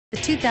The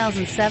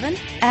 2007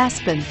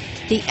 Aspen.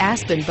 The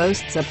Aspen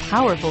boasts a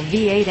powerful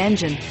V8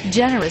 engine,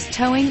 generous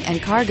towing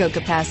and cargo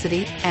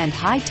capacity, and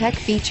high-tech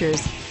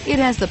features. It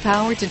has the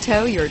power to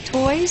tow your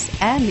toys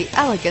and the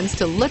elegance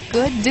to look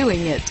good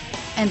doing it,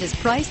 and is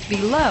priced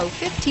below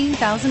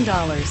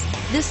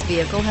 $15,000. This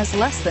vehicle has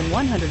less than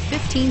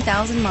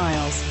 115,000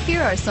 miles.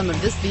 Here are some of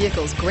this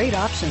vehicle's great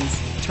options: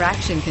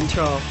 traction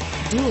control,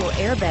 dual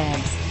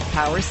airbags,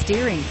 power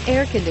steering,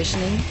 air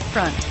conditioning,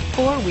 front,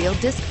 four-wheel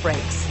disc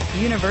brakes,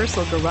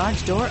 universal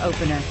garage door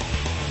opener,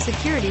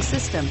 security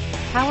system,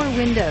 power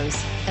windows,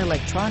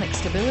 electronic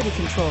stability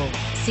control,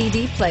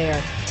 CD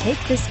player.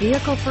 Take this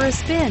vehicle for a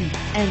spin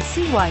and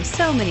see why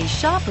so many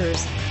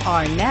shoppers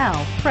are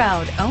now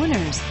proud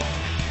owners.